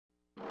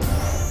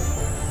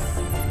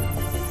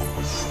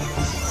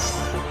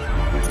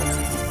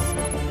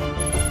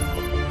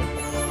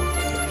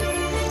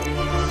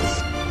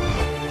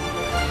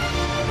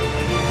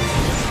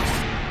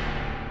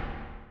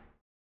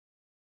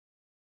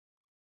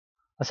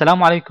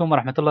السلام عليكم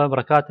ورحمة الله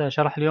وبركاته.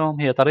 شرح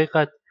اليوم هي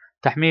طريقة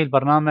تحميل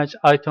برنامج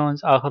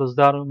ايتونز آخر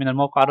إصدار من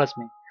الموقع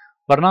الرسمي.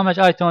 برنامج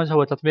ايتونز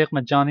هو تطبيق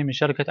مجاني من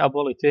شركة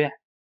أبل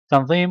يتيح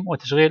تنظيم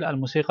وتشغيل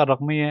الموسيقى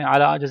الرقمية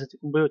على أجهزة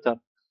الكمبيوتر،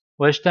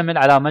 ويشتمل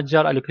على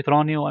متجر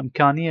إلكتروني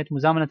وإمكانية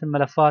مزامنة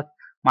الملفات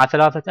مع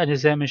 3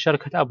 أجهزة من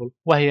شركة أبل،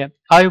 وهي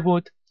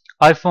ايبود،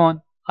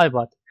 ايفون،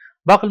 ايباد.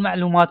 باقي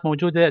المعلومات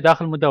موجودة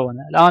داخل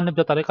المدونة. الآن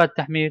نبدأ طريقة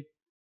التحميل.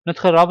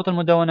 ندخل رابط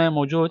المدونة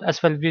موجود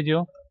أسفل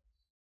الفيديو.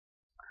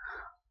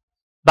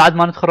 بعد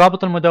ما ندخل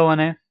رابط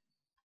المدونة،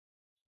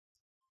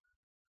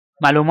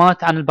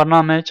 معلومات عن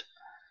البرنامج،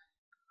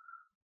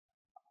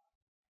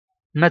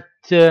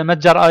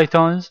 متجر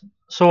ايتونز،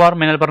 صور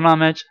من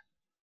البرنامج،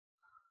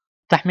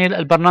 تحميل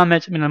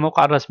البرنامج من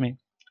الموقع الرسمي.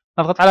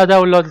 نضغط على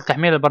داونلود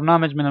لتحميل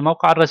البرنامج من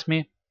الموقع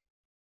الرسمي.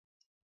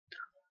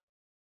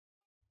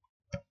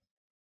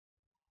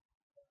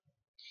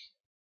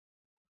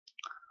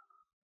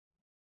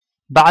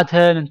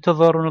 بعدها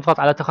ننتظر ونضغط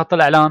على تخطي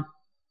الإعلان.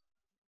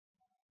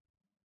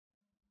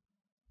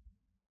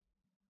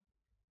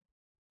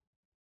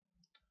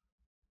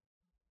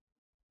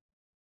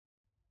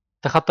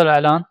 تخطي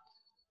الإعلان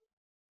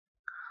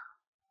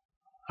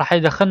راح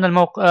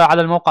يدخلنا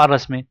على الموقع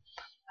الرسمي.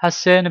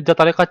 هسه نبدأ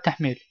طريقة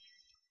التحميل.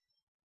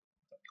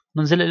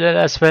 ننزل إلى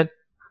الأسفل،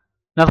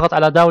 نضغط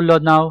على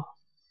داونلود ناو.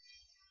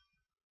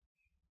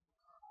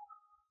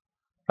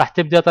 راح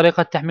تبدأ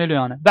طريقة التحميل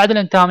ويانا. بعد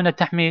الانتهاء من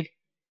التحميل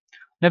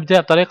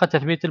نبدأ بطريقة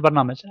تثبيت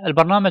البرنامج.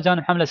 البرنامج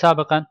أنا محمله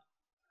سابقا،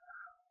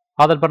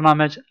 هذا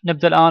البرنامج.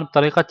 نبدأ الآن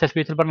بطريقة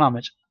تثبيت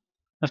البرنامج.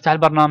 نفتح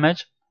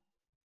البرنامج،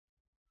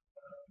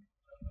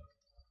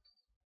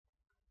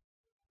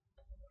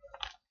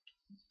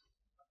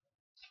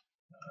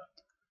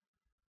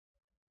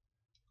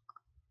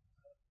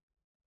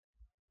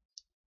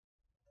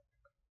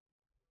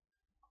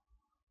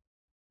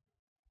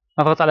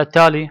 نضغط على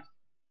التالي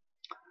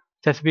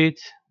تثبيت.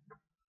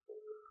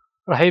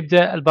 راح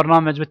يبدأ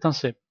البرنامج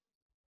بالتنصيب.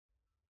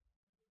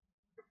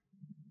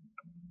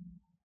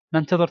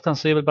 ننتظر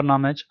تنصيب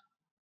البرنامج.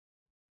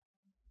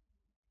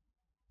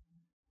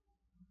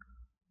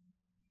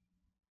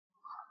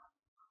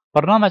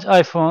 برنامج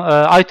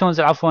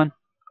ايتونز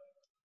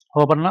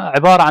هو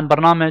عبارة عن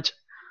برنامج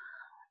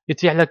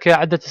يتيح لك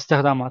عدة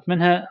استخدامات،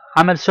 منها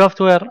عمل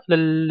سوفت وير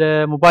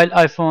للموبايل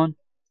ايفون،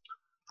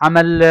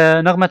 عمل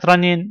نغمة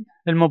رنين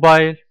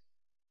للموبايل،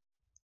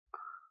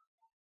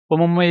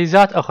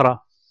 ومميزات أخرى.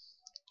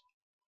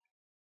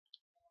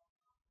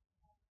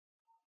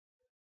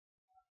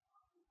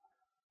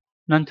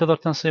 ننتظر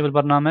تنصيب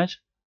البرنامج.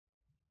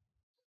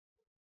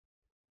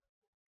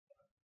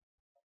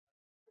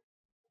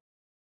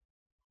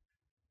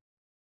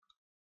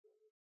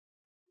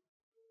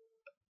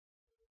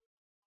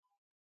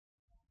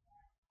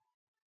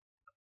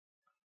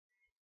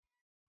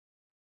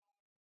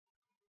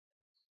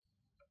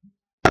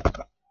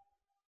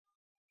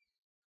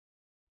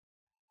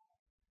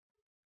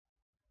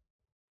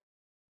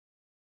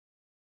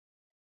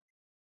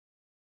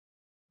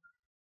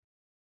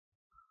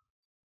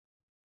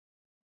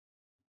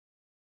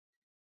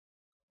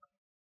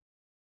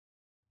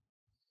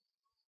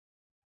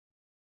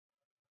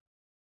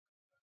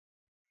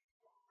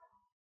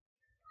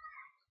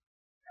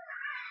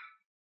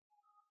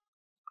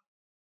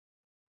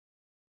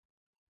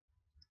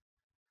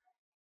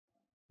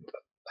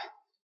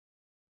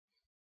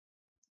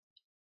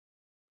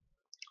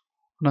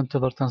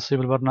 ننتظر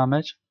تنصيب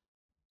البرنامج.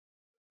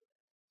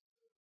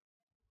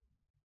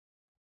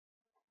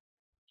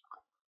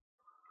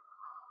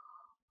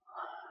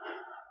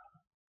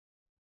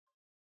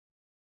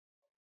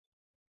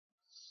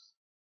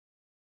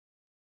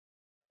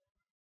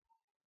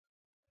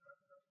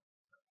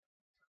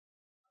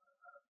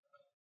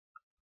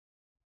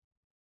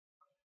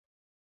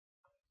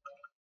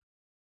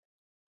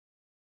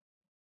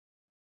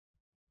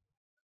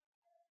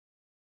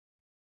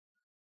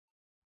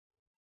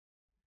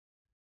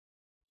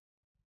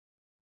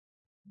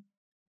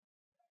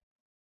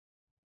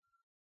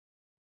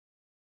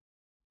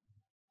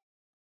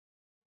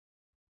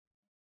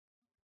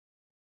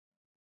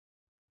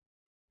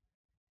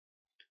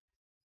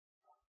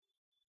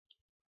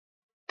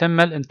 تم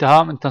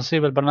الانتهاء من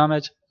تنصيب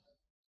البرنامج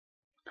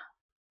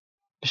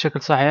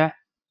بشكل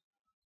صحيح.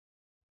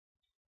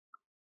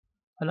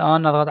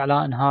 الآن نضغط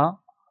على انهاء.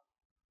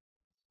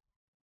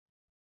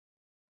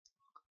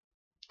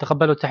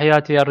 تقبلوا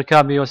تحياتي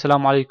الركابي،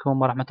 والسلام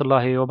عليكم ورحمة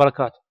الله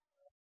وبركاته.